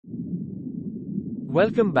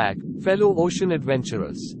Welcome back, fellow ocean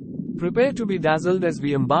adventurers. Prepare to be dazzled as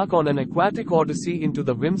we embark on an aquatic odyssey into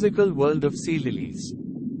the whimsical world of sea lilies.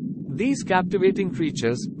 These captivating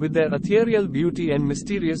creatures, with their ethereal beauty and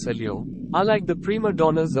mysterious allure, are like the prima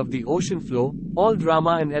donnas of the ocean floor, all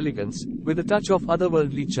drama and elegance, with a touch of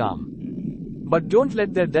otherworldly charm. But don't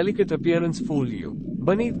let their delicate appearance fool you.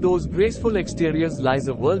 Beneath those graceful exteriors lies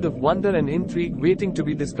a world of wonder and intrigue waiting to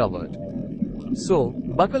be discovered. So,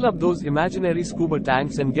 buckle up those imaginary scuba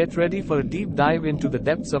tanks and get ready for a deep dive into the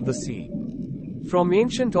depths of the sea. From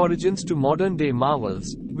ancient origins to modern-day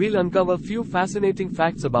marvels, we'll uncover few fascinating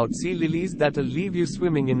facts about sea lilies that'll leave you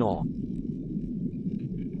swimming in awe.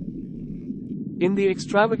 In the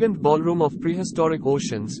extravagant ballroom of prehistoric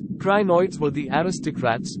oceans, crinoids were the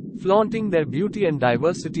aristocrats, flaunting their beauty and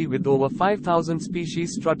diversity with over 5,000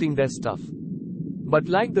 species strutting their stuff. But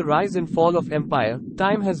like the rise and fall of empire,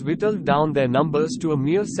 time has whittled down their numbers to a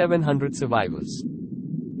mere 700 survivors.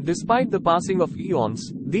 Despite the passing of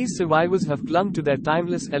eons, these survivors have clung to their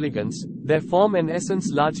timeless elegance, their form and essence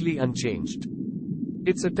largely unchanged.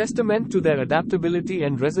 It's a testament to their adaptability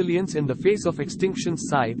and resilience in the face of extinction's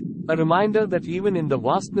side, a reminder that even in the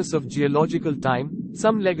vastness of geological time,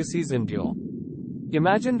 some legacies endure.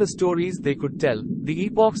 Imagine the stories they could tell, the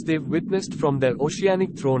epochs they've witnessed from their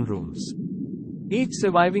oceanic throne rooms. Each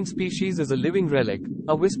surviving species is a living relic,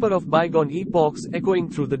 a whisper of bygone epochs echoing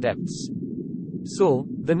through the depths. So,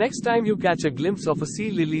 the next time you catch a glimpse of a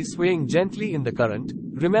sea lily swaying gently in the current,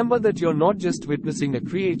 remember that you're not just witnessing a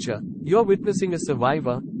creature, you're witnessing a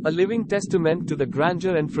survivor, a living testament to the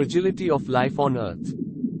grandeur and fragility of life on Earth.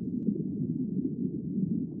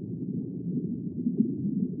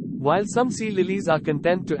 While some sea lilies are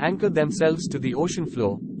content to anchor themselves to the ocean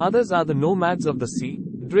floor, others are the nomads of the sea,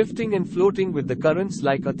 drifting and floating with the currents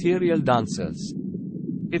like ethereal dancers.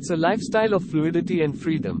 It's a lifestyle of fluidity and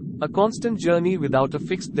freedom, a constant journey without a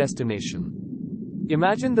fixed destination.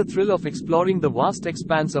 Imagine the thrill of exploring the vast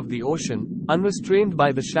expanse of the ocean, unrestrained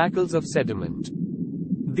by the shackles of sediment.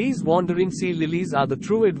 These wandering sea lilies are the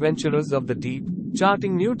true adventurers of the deep,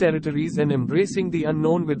 charting new territories and embracing the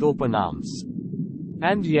unknown with open arms.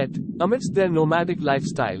 And yet, amidst their nomadic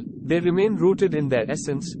lifestyle, they remain rooted in their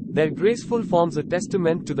essence, their graceful forms a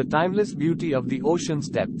testament to the timeless beauty of the ocean's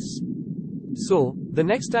depths. So, the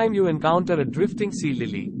next time you encounter a drifting sea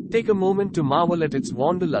lily, take a moment to marvel at its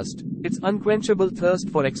wanderlust, its unquenchable thirst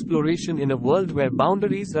for exploration in a world where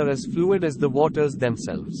boundaries are as fluid as the waters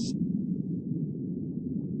themselves.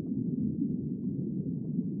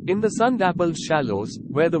 In the sun-dappled shallows,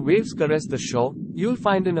 where the waves caress the shore, you'll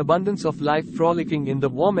find an abundance of life frolicking in the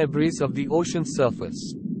warm embrace of the ocean's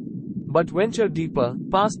surface. But venture deeper,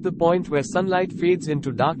 past the point where sunlight fades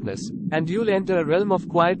into darkness, and you'll enter a realm of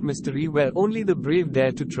quiet mystery where only the brave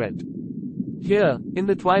dare to tread. Here, in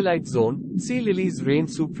the twilight zone, sea lilies reign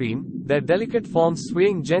supreme, their delicate forms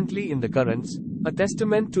swaying gently in the currents, a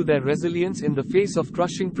testament to their resilience in the face of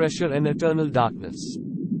crushing pressure and eternal darkness.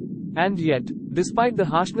 And yet, despite the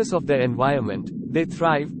harshness of their environment, they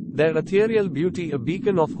thrive, their ethereal beauty a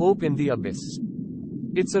beacon of hope in the abyss.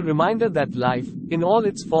 It's a reminder that life, in all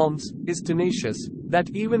its forms, is tenacious, that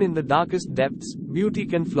even in the darkest depths, beauty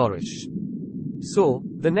can flourish. So,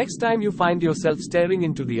 the next time you find yourself staring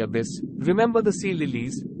into the abyss, remember the sea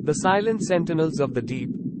lilies, the silent sentinels of the deep,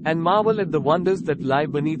 and marvel at the wonders that lie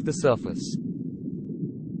beneath the surface.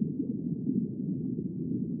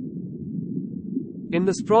 In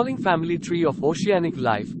the sprawling family tree of oceanic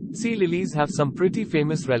life, sea lilies have some pretty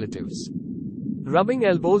famous relatives. Rubbing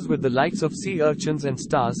elbows with the likes of sea urchins and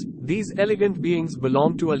stars, these elegant beings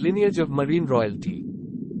belong to a lineage of marine royalty.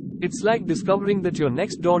 It's like discovering that your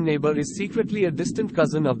next-door neighbor is secretly a distant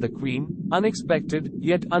cousin of the queen, unexpected,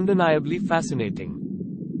 yet undeniably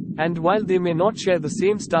fascinating. And while they may not share the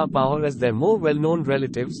same star power as their more well-known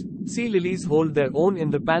relatives, sea lilies hold their own in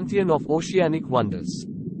the pantheon of oceanic wonders.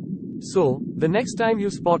 So, the next time you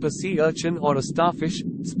spot a sea urchin or a starfish,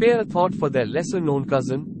 spare a thought for their lesser-known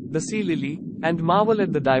cousin, the sea lily, and marvel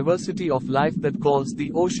at the diversity of life that calls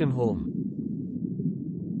the ocean home.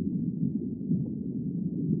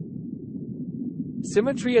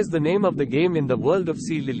 Symmetry is the name of the game in the world of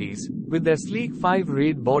sea lilies, with their sleek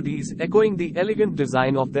 5-rayed bodies echoing the elegant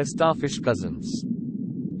design of their starfish cousins.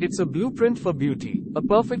 It's a blueprint for beauty, a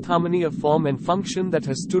perfect harmony of form and function that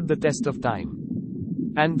has stood the test of time.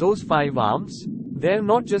 And those 5 arms? They're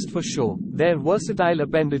not just for show, they're versatile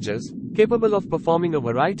appendages, capable of performing a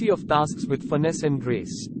variety of tasks with finesse and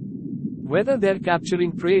grace. Whether they're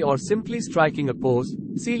capturing prey or simply striking a pose,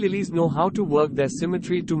 sea lilies know how to work their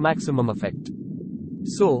symmetry to maximum effect.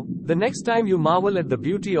 So, the next time you marvel at the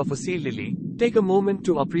beauty of a sea lily, take a moment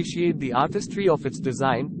to appreciate the artistry of its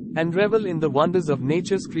design, and revel in the wonders of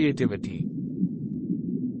nature's creativity.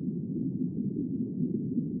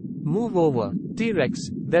 Move over, T-Rex,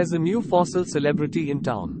 there's a new fossil celebrity in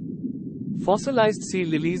town. Fossilized sea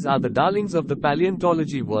lilies are the darlings of the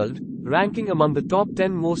paleontology world, ranking among the top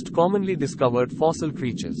 10 most commonly discovered fossil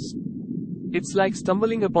creatures. It's like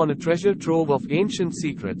stumbling upon a treasure trove of ancient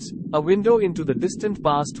secrets, a window into the distant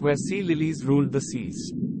past where sea lilies ruled the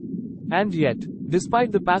seas. And yet,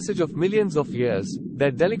 despite the passage of millions of years,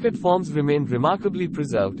 their delicate forms remain remarkably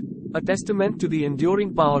preserved, a testament to the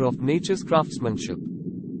enduring power of nature's craftsmanship.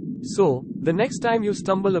 So, the next time you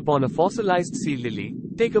stumble upon a fossilized sea lily,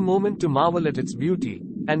 take a moment to marvel at its beauty,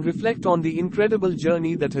 and reflect on the incredible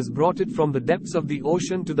journey that has brought it from the depths of the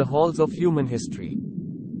ocean to the halls of human history.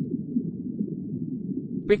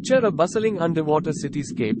 Picture a bustling underwater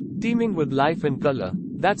cityscape, teeming with life and color.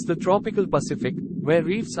 That's the tropical Pacific, where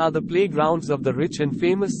reefs are the playgrounds of the rich and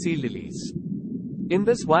famous sea lilies. In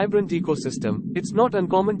this vibrant ecosystem, it's not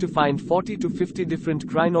uncommon to find 40 to 50 different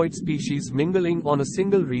crinoid species mingling on a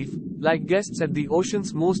single reef, like guests at the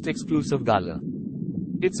ocean's most exclusive gala.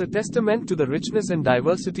 It's a testament to the richness and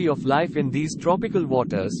diversity of life in these tropical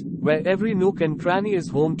waters, where every nook and cranny is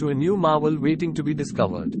home to a new marvel waiting to be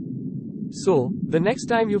discovered. So, the next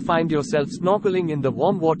time you find yourself snorkeling in the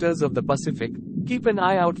warm waters of the Pacific, keep an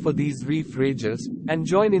eye out for these reef ragers, and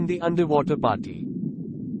join in the underwater party.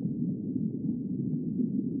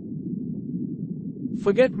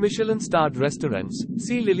 Forget Michelin-starred restaurants,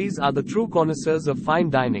 sea lilies are the true connoisseurs of fine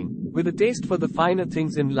dining, with a taste for the finer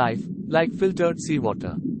things in life, like filtered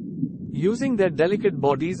seawater. Using their delicate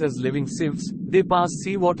bodies as living sieves, they pass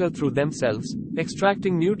seawater through themselves,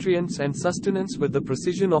 extracting nutrients and sustenance with the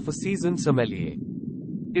precision of a seasoned sommelier.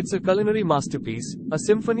 It's a culinary masterpiece, a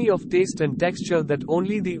symphony of taste and texture that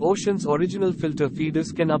only the ocean's original filter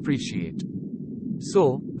feeders can appreciate.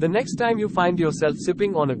 So, the next time you find yourself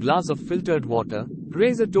sipping on a glass of filtered water,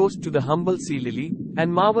 raise a toast to the humble sea lily,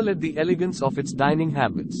 and marvel at the elegance of its dining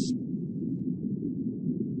habits.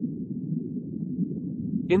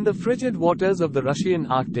 In the frigid waters of the Russian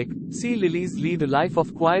Arctic, sea lilies lead a life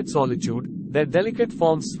of quiet solitude, their delicate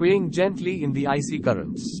forms swaying gently in the icy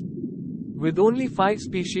currents. With only 5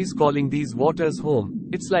 species calling these waters home,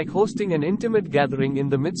 it's like hosting an intimate gathering in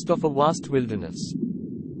the midst of a vast wilderness.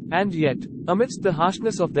 And yet, amidst the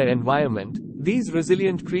harshness of their environment, these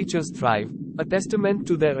resilient creatures thrive, a testament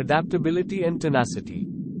to their adaptability and tenacity.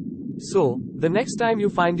 So, the next time you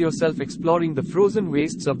find yourself exploring the frozen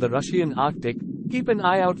wastes of the Russian Arctic, keep an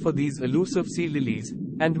eye out for these elusive sea lilies,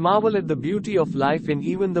 and marvel at the beauty of life in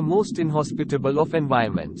even the most inhospitable of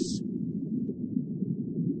environments.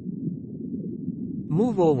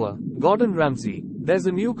 Move over, Gordon Ramsay, there's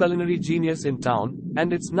a new culinary genius in town,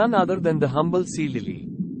 and it's none other than the humble sea lily.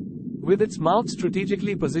 With its mouth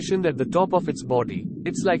strategically positioned at the top of its body,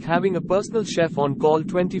 it's like having a personal chef on call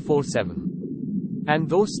 24/7. And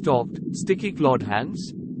those stalked, sticky-clawed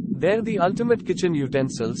hands? They're the ultimate kitchen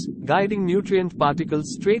utensils, guiding nutrient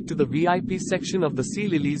particles straight to the VIP section of the sea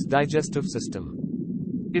lily's digestive system.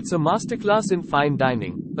 It's a masterclass in fine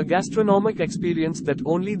dining, a gastronomic experience that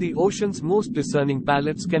only the ocean's most discerning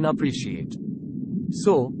palates can appreciate.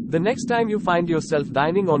 So, the next time you find yourself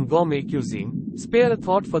dining on gourmet cuisine, spare a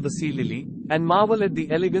thought for the sea lily, and marvel at the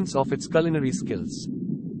elegance of its culinary skills.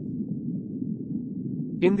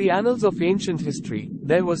 In the annals of ancient history,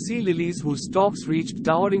 there were sea lilies whose stalks reached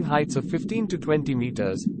towering heights of 15 to 20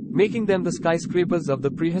 meters, making them the skyscrapers of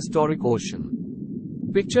the prehistoric ocean.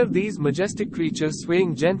 Picture these majestic creatures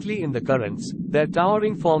swaying gently in the currents, their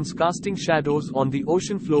towering forms casting shadows on the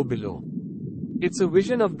ocean floor below. It's a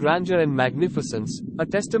vision of grandeur and magnificence, a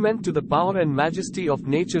testament to the power and majesty of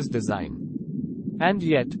nature's design. And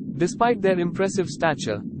yet, despite their impressive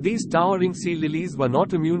stature, these towering sea lilies were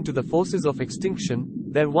not immune to the forces of extinction,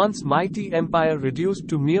 their once mighty empire reduced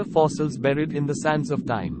to mere fossils buried in the sands of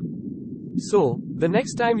time. So, the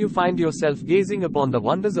next time you find yourself gazing upon the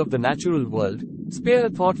wonders of the natural world, spare a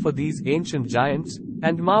thought for these ancient giants,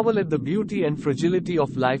 and marvel at the beauty and fragility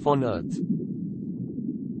of life on Earth.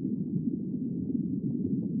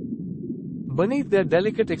 Beneath their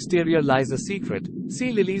delicate exterior lies a secret.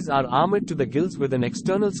 Sea lilies are armored to the gills with an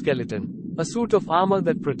external skeleton, a suit of armor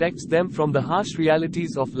that protects them from the harsh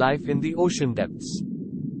realities of life in the ocean depths.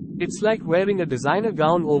 It's like wearing a designer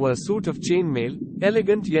gown over a suit of chainmail,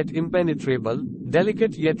 elegant yet impenetrable,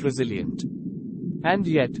 delicate yet resilient. And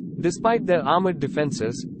yet, despite their armored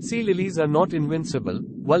defenses, sea lilies are not invincible,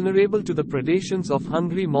 vulnerable to the predations of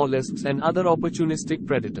hungry mollusks and other opportunistic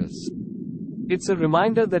predators. It's a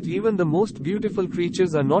reminder that even the most beautiful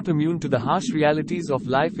creatures are not immune to the harsh realities of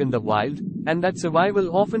life in the wild, and that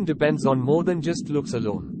survival often depends on more than just looks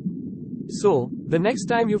alone. So, the next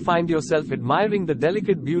time you find yourself admiring the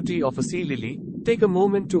delicate beauty of a sea lily, take a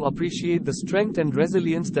moment to appreciate the strength and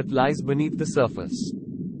resilience that lies beneath the surface.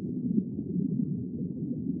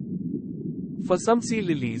 For some sea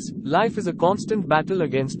lilies, life is a constant battle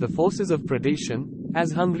against the forces of predation,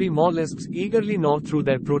 as hungry mollusks eagerly gnaw through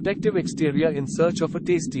their protective exterior in search of a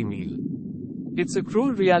tasty meal. It's a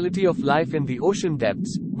cruel reality of life in the ocean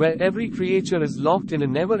depths, where every creature is locked in a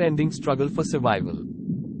never-ending struggle for survival.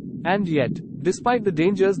 And yet, despite the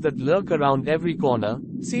dangers that lurk around every corner,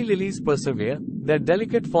 sea lilies persevere, their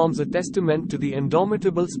delicate forms a testament to the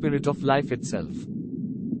indomitable spirit of life itself.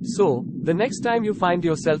 So, the next time you find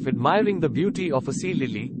yourself admiring the beauty of a sea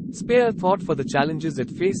lily, spare a thought for the challenges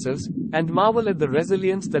it faces, and marvel at the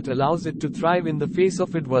resilience that allows it to thrive in the face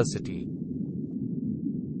of adversity.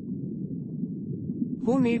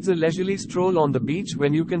 Who needs a leisurely stroll on the beach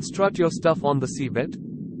when you can strut your stuff on the seabed?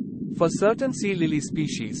 For certain sea lily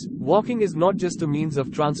species, walking is not just a means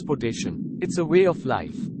of transportation, it's a way of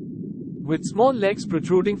life. With small legs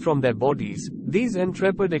protruding from their bodies, these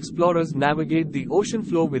intrepid explorers navigate the ocean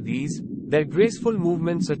floor with ease, their graceful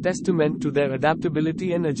movements a testament to their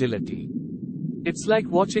adaptability and agility. It's like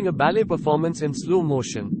watching a ballet performance in slow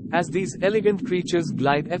motion, as these elegant creatures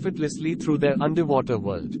glide effortlessly through their underwater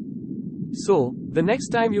world. So, the next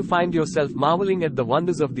time you find yourself marveling at the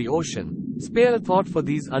wonders of the ocean, spare a thought for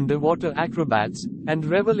these underwater acrobats, and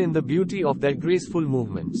revel in the beauty of their graceful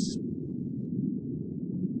movements.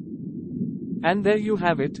 And there you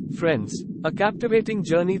have it, friends, a captivating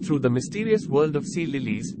journey through the mysterious world of sea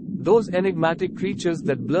lilies, those enigmatic creatures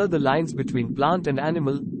that blur the lines between plant and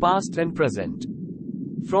animal, past and present.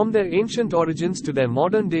 From their ancient origins to their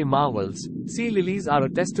modern-day marvels, sea lilies are a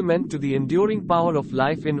testament to the enduring power of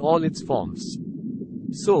life in all its forms.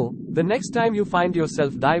 So, the next time you find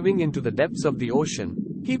yourself diving into the depths of the ocean,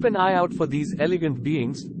 keep an eye out for these elegant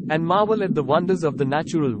beings, and marvel at the wonders of the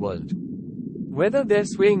natural world. Whether they're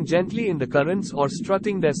swaying gently in the currents or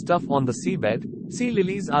strutting their stuff on the seabed, sea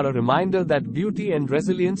lilies are a reminder that beauty and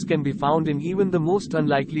resilience can be found in even the most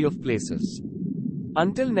unlikely of places.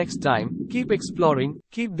 Until next time, keep exploring,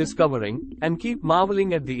 keep discovering, and keep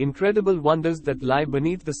marveling at the incredible wonders that lie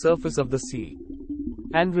beneath the surface of the sea.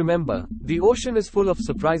 And remember, the ocean is full of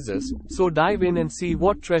surprises, so dive in and see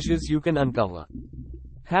what treasures you can uncover.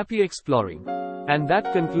 Happy exploring! And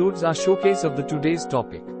that concludes our showcase of today's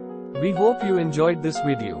topic. We hope you enjoyed this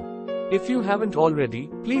video. If you haven't already,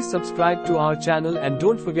 please subscribe to our channel and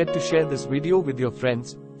don't forget to share this video with your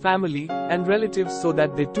friends, family, and relatives so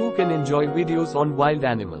that they too can enjoy videos on wild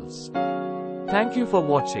animals. Thank you for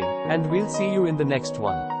watching, and we'll see you in the next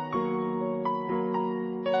one.